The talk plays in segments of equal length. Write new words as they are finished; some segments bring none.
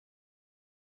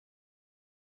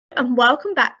And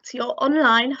welcome back to your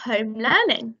online home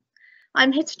learning.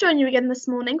 I'm here to join you again this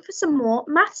morning for some more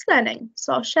maths learning.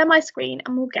 So I'll share my screen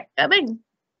and we'll get going.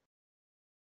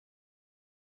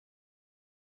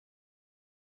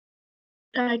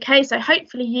 Okay, so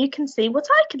hopefully you can see what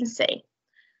I can see.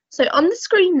 So on the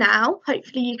screen now,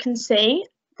 hopefully you can see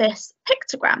this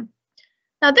pictogram.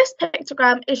 Now this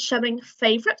pictogram is showing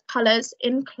favourite colours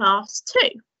in class 2.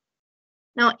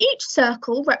 Now each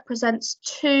circle represents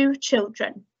 2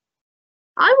 children.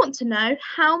 I want to know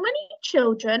how many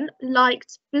children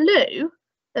liked blue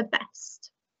the best.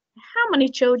 How many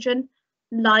children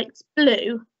liked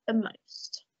blue the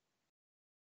most?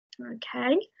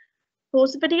 Okay,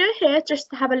 pause the video here just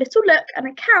to have a little look and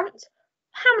a count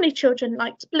how many children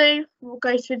liked blue. We'll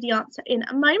go through the answer in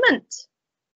a moment.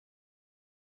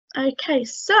 Okay,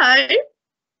 so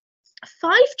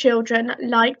 5 children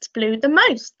liked blue the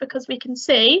most because we can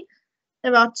see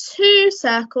there are 2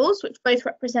 circles which both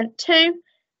represent 2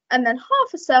 and then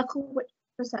half a circle which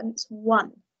represents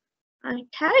 1.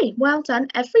 Okay, well done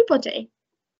everybody.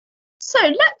 So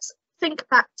let's think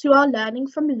back to our learning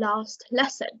from last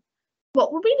lesson.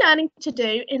 What were we learning to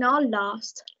do in our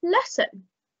last lesson?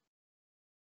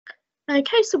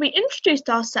 Okay, so we introduced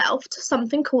ourselves to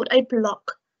something called a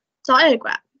block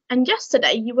diagram. And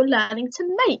yesterday you were learning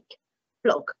to make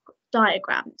block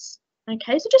diagrams.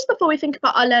 Okay, so just before we think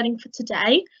about our learning for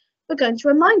today, we're going to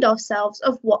remind ourselves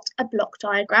of what a block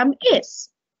diagram is.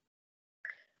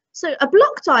 So a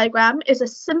block diagram is a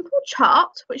simple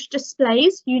chart which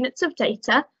displays units of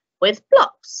data with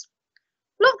blocks.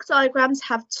 Block diagrams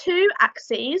have 2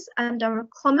 axes and are a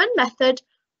common method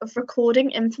of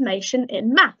recording information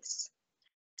in maths.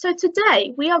 So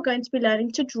today we are going to be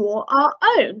learning to draw our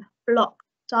own block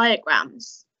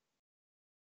diagrams.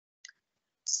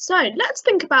 So let's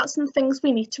think about some things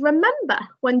we need to remember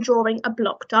when drawing a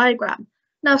block diagram.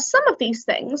 Now, some of these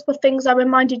things were things I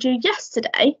reminded you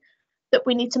yesterday that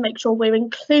we need to make sure we're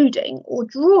including or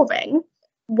drawing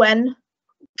when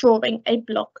drawing a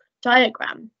block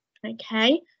diagram.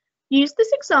 Okay, use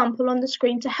this example on the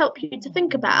screen to help you to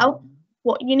think about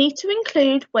what you need to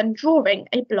include when drawing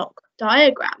a block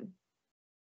diagram.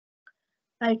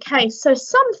 Okay, so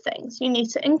some things you need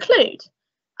to include.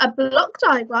 A block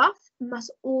diagram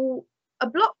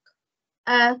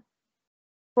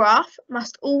graph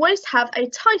must always have a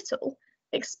title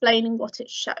explaining what it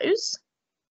shows.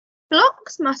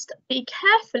 Blocks must be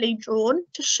carefully drawn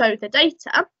to show the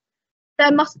data.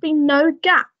 There must be no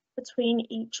gap between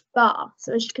each bar.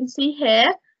 So as you can see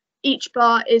here, each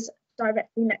bar is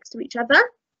directly next to each other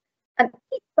and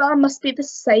each bar must be the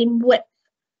same width.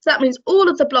 So that means all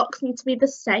of the blocks need to be the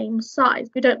same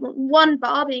size. We don't want one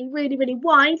bar being really, really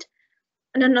wide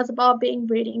and another bar being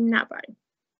really narrow.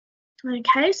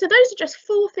 Okay, so those are just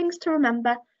 4 things to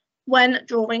remember when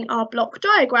drawing our block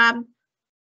diagram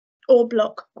or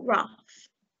block graph.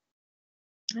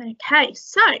 Okay,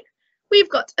 so we've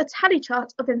got a tally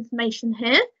chart of information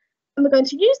here and we're going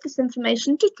to use this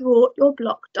information to draw your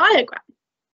block diagram.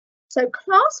 So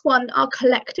class 1 are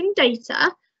collecting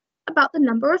data about the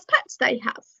number of pets they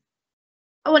have.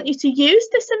 I want you to use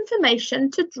this information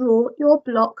to draw your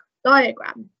block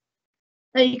diagram.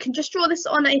 Now you can just draw this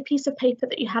on a piece of paper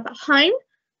that you have at home.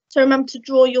 So remember to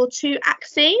draw your 2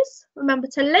 axes. Remember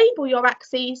to label your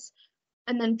axes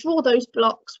and then draw those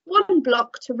blocks, 1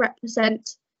 block to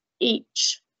represent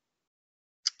each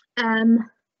animal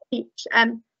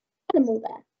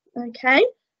there. Okay.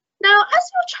 Now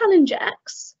as your challenge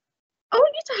X, I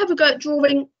want you to have a go at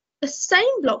drawing the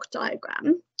same block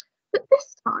diagram, but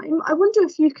this time I wonder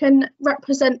if you can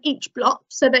represent each block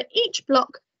so that each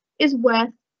block is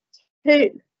worth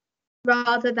 2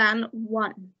 rather than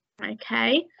 1.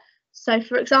 Okay, so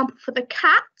for example, for the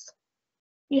cat,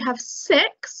 you have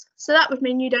 6, so that would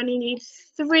mean you'd only need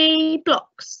 3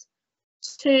 blocks.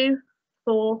 2,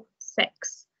 4,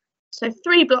 6. So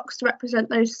 3 blocks to represent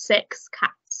those 6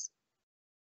 cats.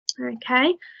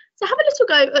 Okay, so have a little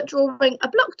go at drawing a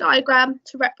block diagram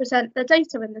to represent the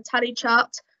data in the tally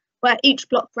chart, where each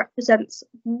block represents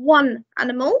 1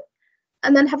 animal,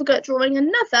 and then have a go at drawing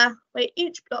another where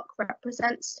each block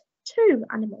represents 2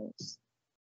 animals.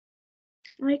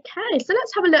 Okay, so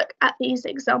let's have a look at these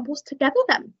examples together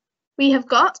then. We have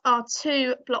got our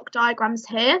 2 block diagrams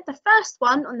here. The first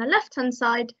one on the left-hand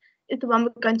side is the one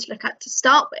we're going to look at to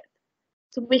start with.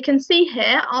 So we can see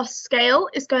here our scale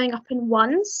is going up in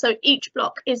 1s, so each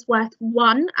block is worth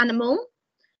 1 animal.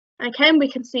 Okay, and we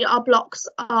can see our blocks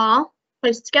are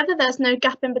close together. There's no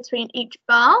gap in between each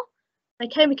bar.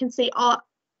 Okay, we can see our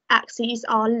axes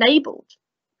are labelled.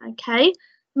 Okay,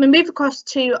 we move across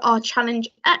to our challenge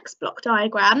X block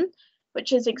diagram,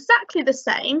 which is exactly the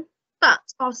same, but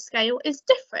our scale is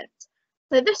different.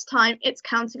 So this time it's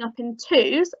counting up in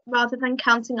 2s rather than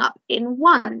counting up in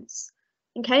 1s.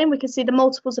 Okay, and we can see the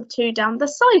multiples of 2 down the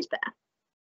side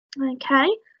there. Okay,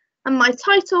 and my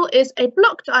title is a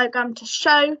block diagram to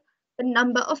show the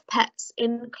number of pets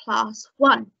in class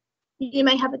 1. You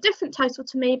may have a different title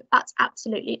to me, but that's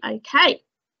absolutely okay.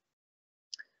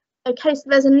 Okay, so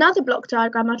there's another block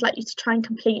diagram I'd like you to try and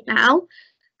complete now.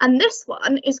 And this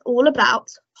one is all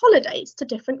about holidays to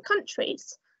different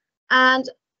countries. And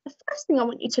the first thing I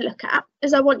want you to look at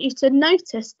is I want you to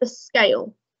notice the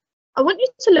scale. I want you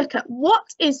to look at what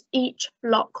is each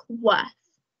block worth,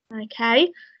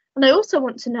 okay? And I also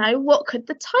want to know what could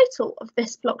the title of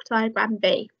this block diagram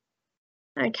be.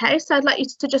 Okay, so I'd like you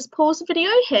to just pause the video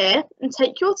here and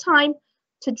take your time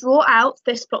to draw out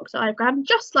this block diagram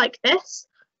just like this.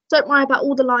 Don't worry about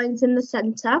all the lines in the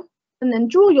centre, and then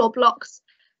draw your blocks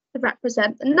to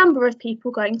represent the number of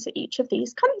people going to each of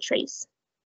these countries.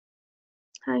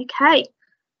 Okay,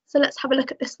 so let's have a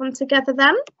look at this one together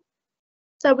then.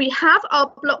 So we have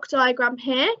our block diagram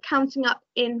here counting up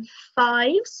in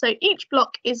 5, so each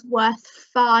block is worth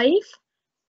 5.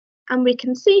 And we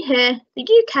can see here the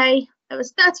UK, there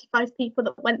was 35 people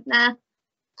that went there,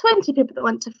 20 people that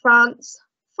went to France,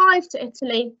 5 to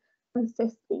Italy, and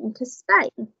 15 to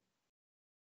Spain.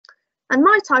 And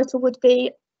my title would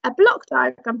be a block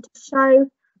diagram to show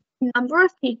the number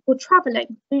of people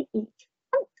travelling to each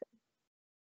country.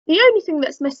 The only thing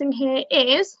that's missing here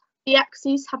is the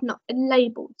axes have not been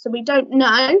labelled, so we don't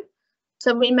know.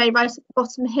 So we may write at the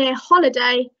bottom here,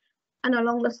 holiday, and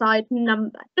along the side,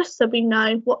 number, just so we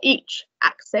know what each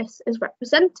axis is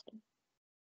representing.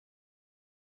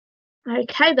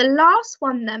 Okay, the last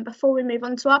one then, before we move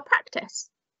on to our practice.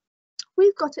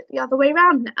 We've got it the other way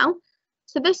around now.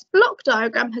 So this block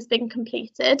diagram has been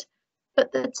completed,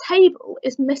 but the table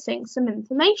is missing some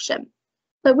information.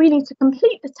 So we need to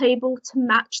complete the table to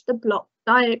match the block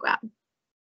diagram.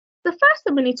 The first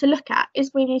thing we need to look at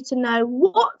is we need to know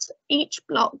what each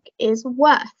block is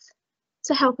worth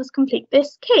to help us complete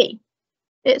this key.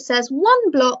 It says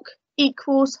 1 block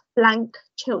equals blank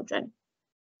children.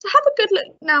 So have a good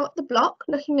look now at the block,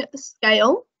 looking at the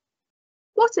scale.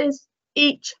 What is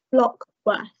each block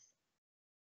worth?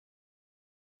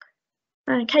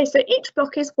 Okay, so each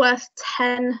block is worth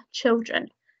 10 children,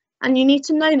 and you need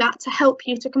to know that to help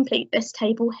you to complete this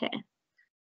table here.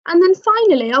 And then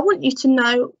finally, I want to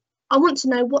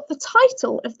know what the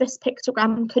title of this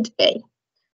pictogram could be.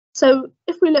 So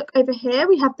if we look over here,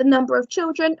 we have the number of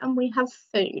children and we have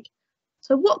food.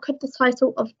 So what could the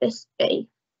title of this be?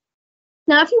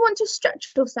 Now, if you want to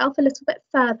stretch yourself a little bit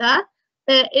further,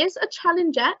 there is a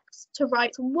Challenge X to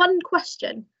write 1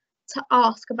 question to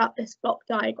ask about this block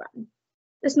diagram.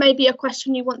 This may be a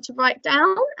question you want to write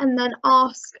down and then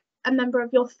ask a member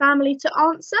of your family to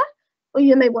answer, or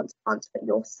you may want to answer it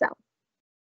yourself.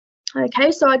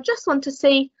 Okay, so I just want to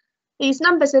see these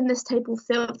numbers in this table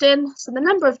filled in. So the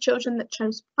number of children that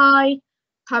chose pie,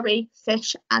 curry,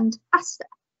 fish and pasta.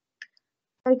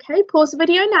 Okay, pause the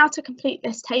video now to complete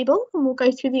this table and we'll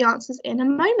go through the answers in a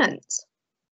moment.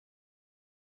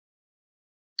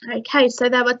 Okay, so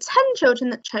there were 10 children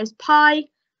that chose pie,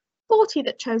 40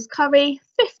 that chose curry,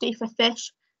 50 for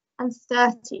fish and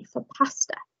 30 for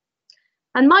pasta.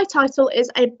 And my title is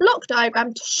a block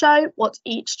diagram to show what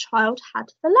each child had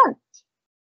for lunch.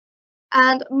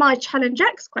 And my Challenge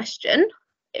X question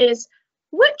is,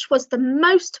 which was the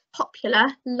most popular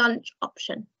lunch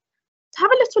option? So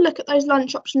have a little look at those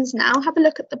lunch options now. Have a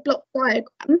look at the block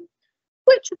diagram.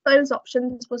 Which of those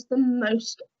options was the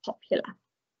most popular?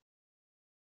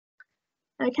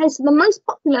 Okay, so the most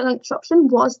popular lunch option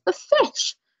was the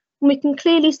fish. And we can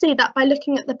clearly see that by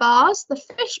looking at the bars. The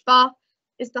fish bar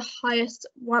is the highest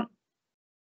one.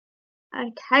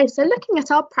 Okay, so looking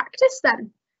at our practice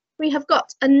then, we have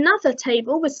got another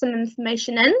table with some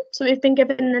information in. So we've been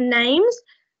given the names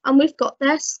and we've got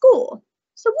their score.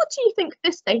 So what do you think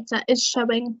this data is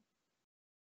showing?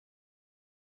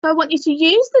 So I want you to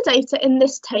use the data in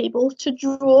this table to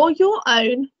draw your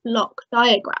own block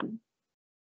diagram.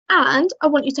 And I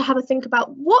want you to have a think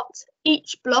about what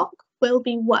each block will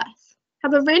be worth.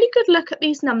 Have a really good look at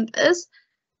these numbers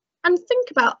and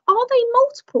think about, are they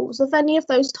multiples of any of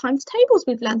those times tables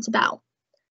we've learnt about?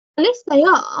 And if they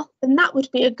are, then that would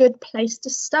be a good place to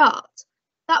start.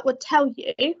 That would tell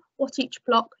you what each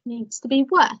block needs to be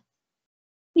worth.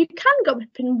 You can go up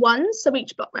in 1, so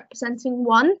each block representing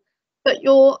 1, but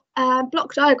your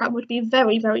block diagram would be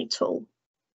very, very tall.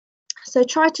 So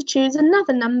try to choose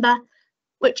another number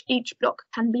which each block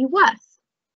can be worth.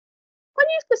 When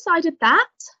you've decided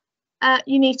that,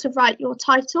 you need to write your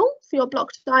title for your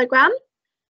block diagram.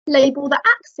 Label the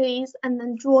axes and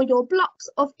then draw your blocks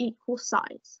of equal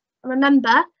size. And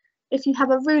remember, if you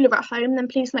have a ruler at home, then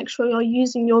please make sure you're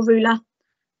using your ruler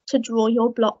to draw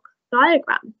your block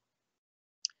diagram.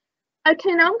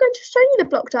 Okay, now I'm going to show you the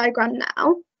block diagram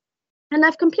now, and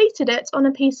I've completed it on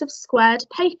a piece of squared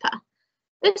paper.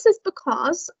 This is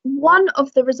because one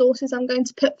of the resources I'm going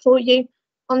to put for you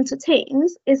onto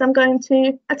Teams is I'm going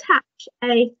to attach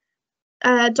a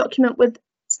document with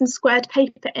some squared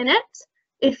paper in it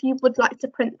if you would like to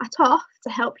print that off to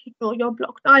help you draw your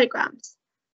block diagrams.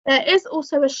 There is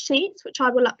also a sheet which I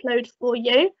will upload for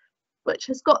you, which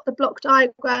has got the block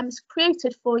diagrams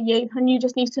created for you, and you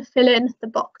just need to fill in the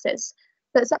boxes.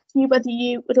 So it's up to you whether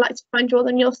you would like to try and draw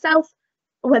them yourself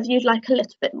or whether you'd like a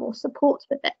little bit more support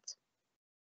with it.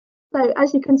 So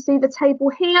as you can see the table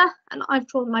here, and I've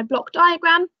drawn my block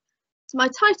diagram. So my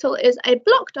title is a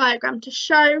block diagram to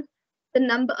show the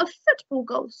number of football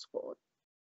goals scored.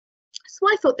 So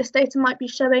I thought this data might be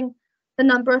showing the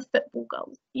number of football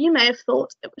goals. You may have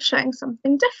thought it was showing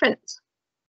something different.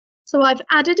 So I've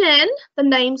added in the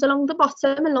names along the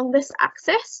bottom, along this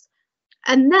axis,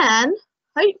 and then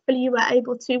hopefully you were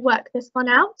able to work this one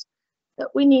out, that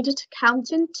we needed to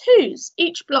count in twos.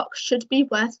 Each block should be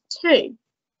worth 2.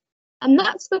 And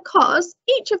that's because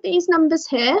each of these numbers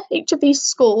here, each of these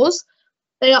scores,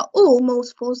 they are all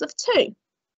multiples of 2.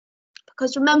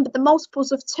 Because remember, the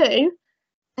multiples of 2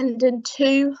 end in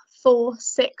 2, 4,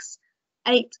 6,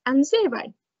 8 and 0.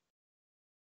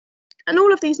 And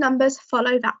all of these numbers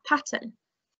follow that pattern.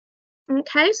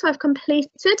 Okay, so I've completed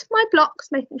my blocks,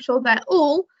 making sure they're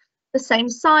all the same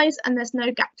size and there's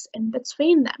no gaps in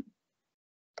between them.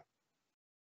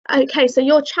 Okay, so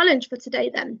your challenge for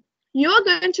today then. You're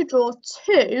going to draw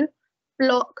 2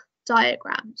 block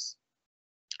diagrams.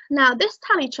 Now this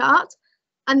tally chart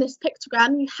and this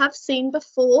pictogram you have seen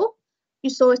before. You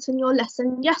saw it in your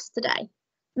lesson yesterday.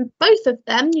 And both of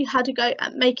them you had to go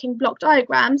at making block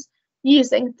diagrams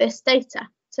using this data.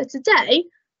 So today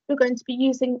we're going to be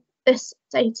using this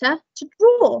data to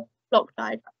draw block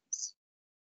diagrams.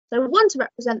 So one to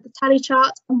represent the tally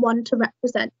chart and one to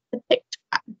represent the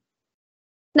pictogram.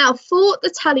 Now for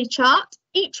the tally chart,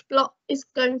 each block is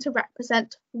going to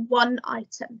represent one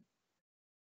item.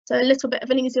 So a little bit of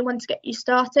an easier one to get you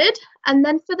started. And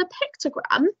then for the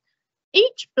pictogram,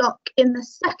 each block in the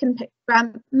second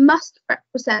pictogram must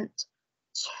represent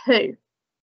 2,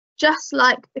 just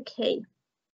like the key.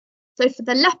 So for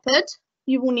the leopard,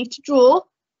 you will need to draw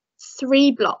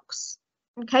 3 blocks,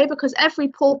 okay, because every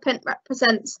paw print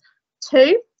represents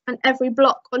 2 and every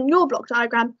block on your block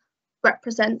diagram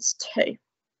represents 2.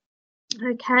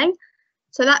 Okay,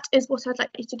 so that is what I'd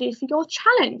like you to do for your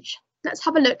challenge. Let's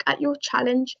have a look at your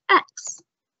challenge X.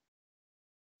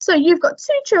 So you've got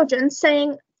 2 children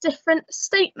saying different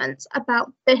statements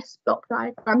about this block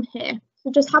diagram here.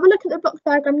 So just have a look at the block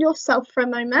diagram yourself for a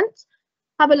moment.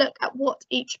 Have a look at what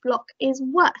each block is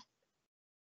worth.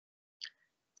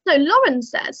 So Lauren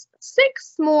says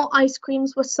 6 more ice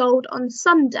creams were sold on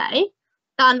Sunday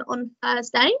than on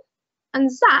Thursday.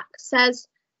 And Zach says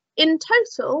in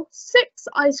total 6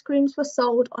 ice creams were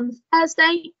sold on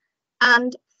Thursday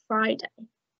and Friday.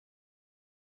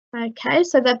 Okay,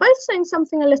 so they're both saying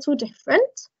something a little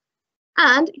different.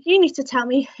 And you need to tell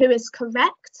me who is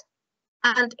correct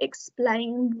and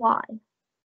explain why.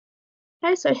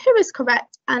 Okay, so who is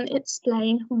correct and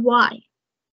explain why.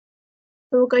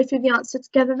 So we'll go through the answer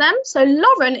together then. So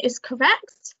Lauren is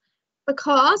correct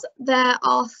because there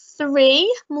are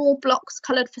 3 more blocks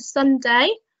coloured for Sunday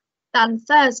than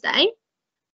Thursday.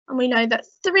 And we know that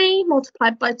 3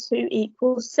 multiplied by 2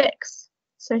 equals 6.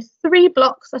 So 3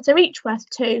 blocks that are each worth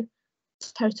 2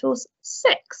 totals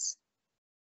 6.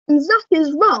 And Zach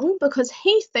is wrong because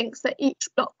he thinks that each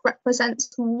block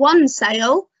represents 1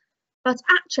 sale, but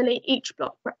actually each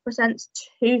block represents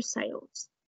 2 sales.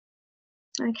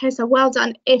 Okay, so well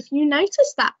done if you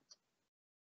noticed that.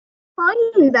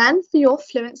 Finally then, for your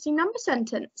fluency number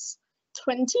sentence,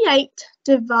 28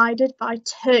 divided by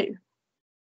 2.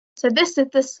 So this is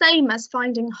the same as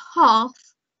finding half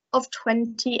of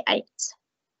 28.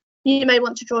 You may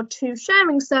want to draw 2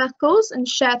 sharing circles and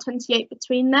share 28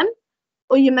 between them,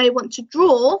 or you may want to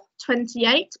draw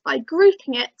 28 by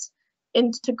grouping it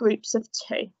into groups of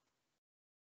 2.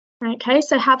 Okay,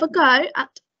 so have a go at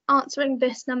answering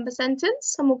this number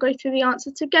sentence and we'll go through the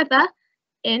answer together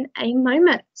in a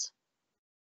moment.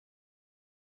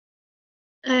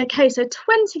 Okay, so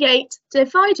 28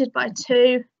 divided by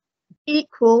 2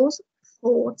 equals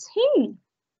 14.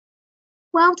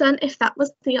 Well done if that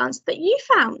was the answer that you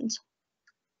found.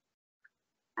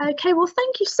 Okay, well,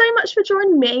 thank you so much for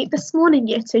joining me this morning,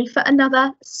 Year 2, for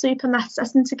another super maths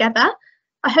lesson together.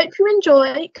 I hope you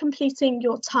enjoy completing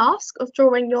your task of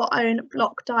drawing your own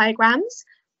block diagrams.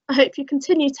 I hope you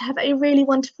continue to have a really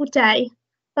wonderful day.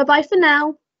 Bye bye for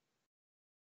now.